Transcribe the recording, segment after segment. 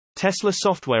Tesla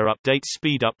software updates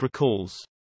speed up recalls.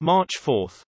 March 4,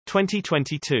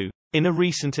 2022. In a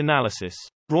recent analysis,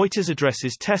 Reuters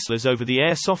addresses Tesla's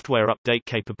over-the-air software update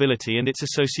capability and its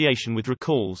association with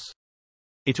recalls.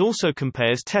 It also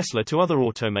compares Tesla to other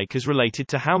automakers related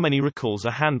to how many recalls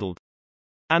are handled.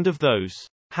 And of those,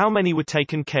 how many were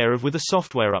taken care of with a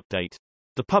software update.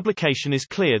 The publication is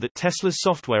clear that Tesla's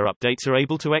software updates are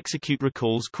able to execute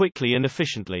recalls quickly and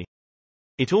efficiently.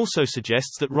 It also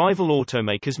suggests that rival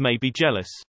automakers may be jealous.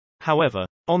 However,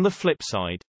 on the flip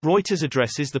side, Reuters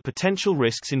addresses the potential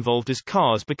risks involved as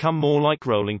cars become more like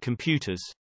rolling computers.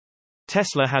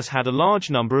 Tesla has had a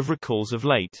large number of recalls of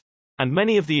late, and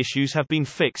many of the issues have been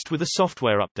fixed with a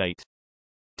software update.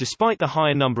 Despite the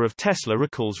higher number of Tesla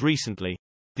recalls recently,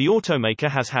 the automaker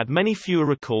has had many fewer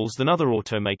recalls than other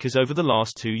automakers over the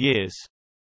last 2 years.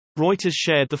 Reuters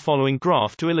shared the following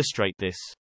graph to illustrate this.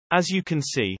 As you can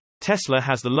see, Tesla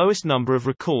has the lowest number of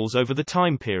recalls over the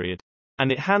time period,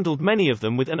 and it handled many of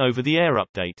them with an over-the-air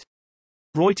update.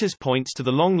 Reuters points to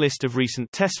the long list of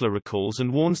recent Tesla recalls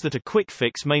and warns that a quick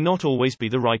fix may not always be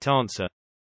the right answer.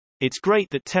 It's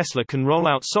great that Tesla can roll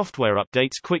out software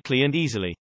updates quickly and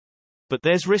easily. But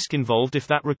there's risk involved if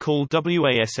that recall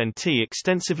wasn't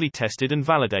extensively tested and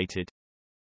validated.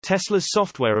 Tesla's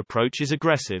software approach is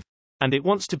aggressive, and it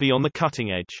wants to be on the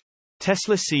cutting edge.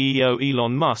 Tesla CEO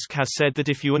Elon Musk has said that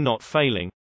if you are not failing,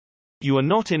 you are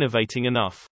not innovating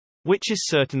enough. Which is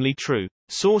certainly true.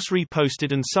 Source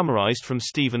reposted and summarized from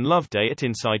Stephen Loveday at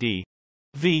Inside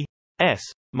EVs.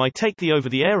 My take: the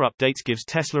over-the-air updates gives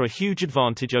Tesla a huge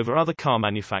advantage over other car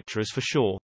manufacturers for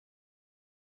sure.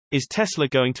 Is Tesla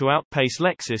going to outpace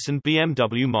Lexus and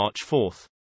BMW? March 4,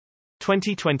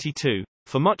 2022.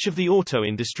 For much of the auto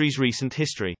industry's recent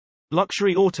history,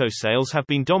 luxury auto sales have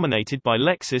been dominated by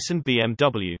Lexus and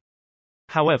BMW.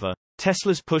 However,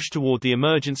 Tesla's push toward the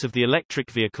emergence of the electric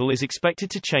vehicle is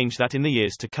expected to change that in the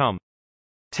years to come.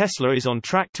 Tesla is on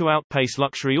track to outpace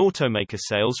luxury automaker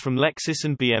sales from Lexus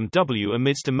and BMW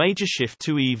amidst a major shift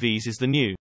to EVs as the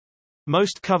new,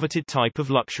 most coveted type of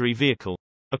luxury vehicle.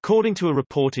 According to a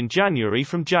report in January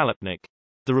from Jalopnik,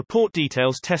 the report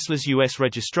details Tesla's U.S.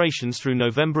 registrations through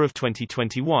November of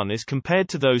 2021 as compared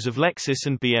to those of Lexus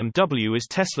and BMW as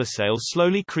Tesla sales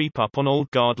slowly creep up on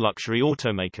old-guard luxury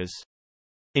automakers.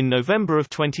 In November of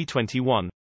 2021,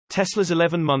 Tesla's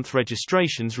 11-month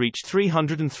registrations reached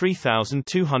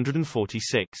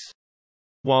 303,246.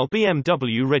 While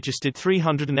BMW registered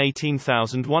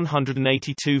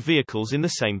 318,182 vehicles in the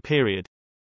same period.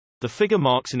 The figure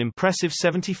marks an impressive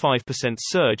 75%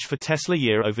 surge for Tesla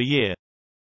year over year.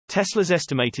 Tesla's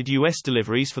estimated U.S.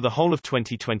 deliveries for the whole of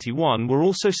 2021 were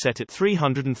also set at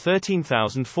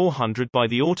 313,400 by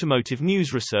the Automotive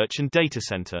News Research and Data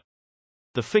Center.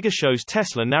 The figure shows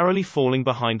Tesla narrowly falling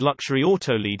behind luxury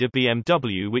auto leader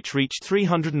BMW, which reached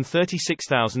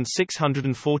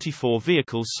 336,644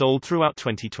 vehicles sold throughout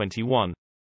 2021.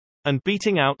 And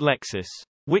beating out Lexus,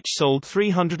 which sold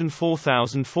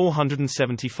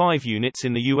 304,475 units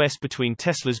in the U.S. between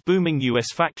Tesla's booming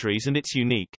U.S. factories and its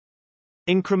unique,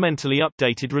 incrementally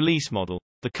updated release model.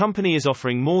 The company is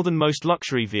offering more than most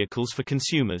luxury vehicles for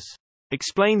consumers,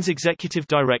 explains Executive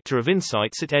Director of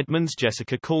Insights at Edmunds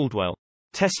Jessica Caldwell.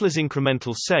 Tesla's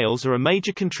incremental sales are a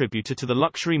major contributor to the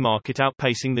luxury market,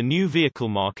 outpacing the new vehicle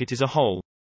market as a whole,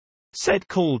 said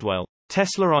Caldwell.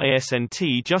 Tesla isn't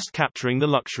just capturing the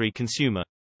luxury consumer.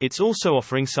 It's also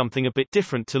offering something a bit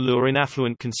different to lure in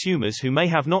affluent consumers who may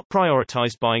have not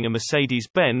prioritized buying a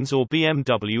Mercedes-Benz or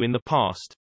BMW in the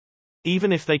past,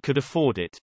 even if they could afford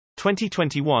it.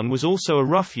 2021 was also a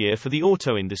rough year for the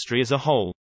auto industry as a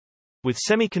whole, with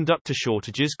semiconductor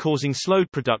shortages causing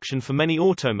slowed production for many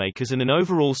automakers and an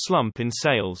overall slump in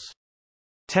sales.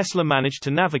 Tesla managed to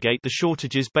navigate the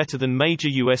shortages better than major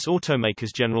U.S.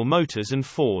 automakers General Motors and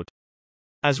Ford,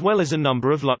 as well as a number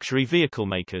of luxury vehicle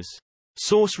makers.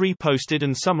 Source reposted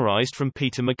and summarized from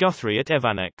Peter McGuthrie at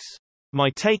Evanex. My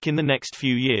take: in the next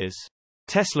few years,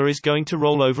 Tesla is going to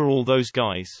roll over all those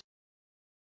guys.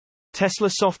 Tesla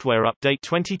Software Update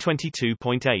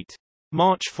 2022.8.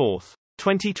 March 4,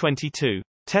 2022.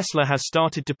 Tesla has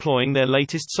started deploying their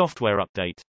latest software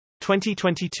update,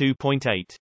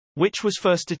 2022.8, which was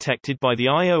first detected by the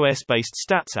iOS-based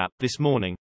Stats app this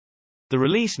morning. The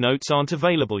release notes aren't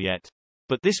available yet,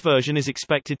 but this version is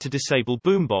expected to disable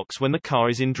Boombox when the car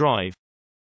is in drive,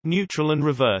 neutral and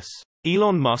reverse.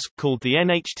 Elon Musk called the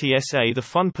NHTSA the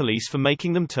fun police for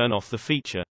making them turn off the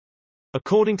feature.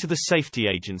 According to the safety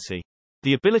agency,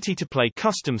 the ability to play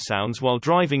custom sounds while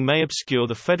driving may obscure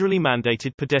the federally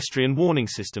mandated pedestrian warning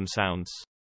system sounds.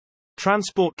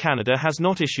 Transport Canada has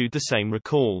not issued the same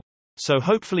recall. So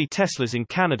hopefully Teslas in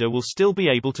Canada will still be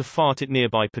able to fart at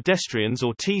nearby pedestrians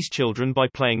or tease children by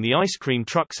playing the ice cream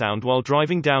truck sound while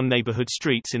driving down neighborhood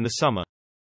streets in the summer.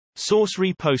 Source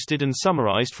reposted and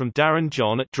summarized from Darren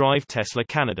John at Drive Tesla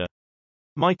Canada.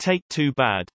 My take: too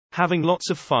bad. Having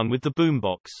lots of fun with the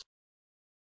boombox.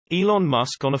 Elon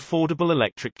Musk on affordable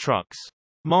electric trucks.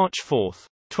 March 4,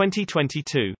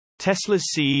 2022. Tesla's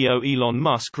CEO Elon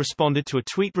Musk responded to a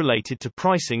tweet related to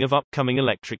pricing of upcoming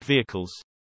electric vehicles.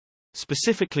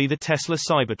 Specifically the Tesla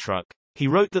Cybertruck. He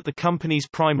wrote that the company's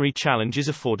primary challenge is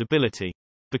affordability.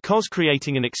 Because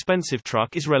creating an expensive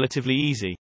truck is relatively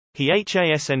easy. He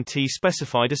hasn't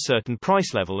specified a certain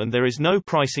price level and there is no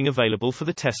pricing available for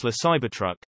the Tesla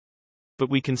Cybertruck. But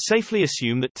we can safely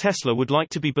assume that Tesla would like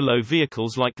to be below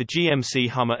vehicles like the GMC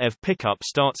Hummer EV pickup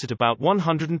starts at about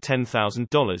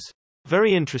 $110,000.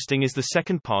 Very interesting is the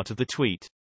second part of the tweet,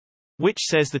 which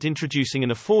says that introducing an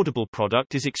affordable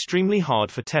product is extremely hard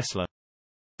for Tesla,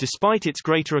 despite its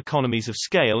greater economies of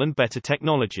scale and better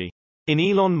technology. In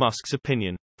Elon Musk's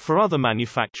opinion, for other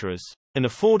manufacturers, an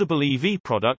affordable EV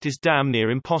product is damn near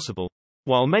impossible.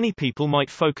 While many people might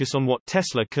focus on what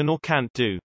Tesla can or can't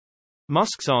do,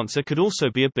 Musk's answer could also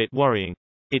be a bit worrying.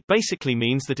 It basically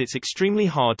means that it's extremely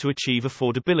hard to achieve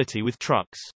affordability with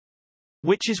trucks.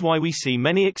 Which is why we see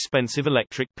many expensive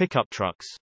electric pickup trucks,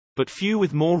 but few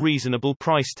with more reasonable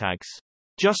price tags.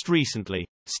 Just recently,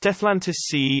 Stellantis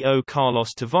CEO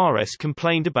Carlos Tavares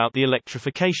complained about the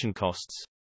electrification costs,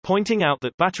 pointing out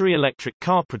that battery electric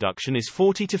car production is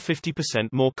 40 to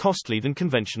 50% more costly than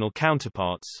conventional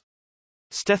counterparts.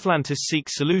 Stellantis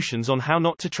seeks solutions on how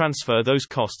not to transfer those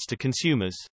costs to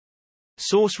consumers.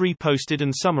 Source reposted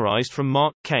and summarized from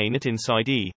Mark Kane at Inside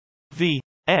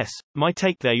EVs. My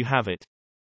take: there you have it.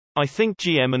 I think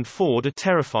GM and Ford are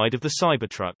terrified of the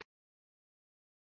Cybertruck.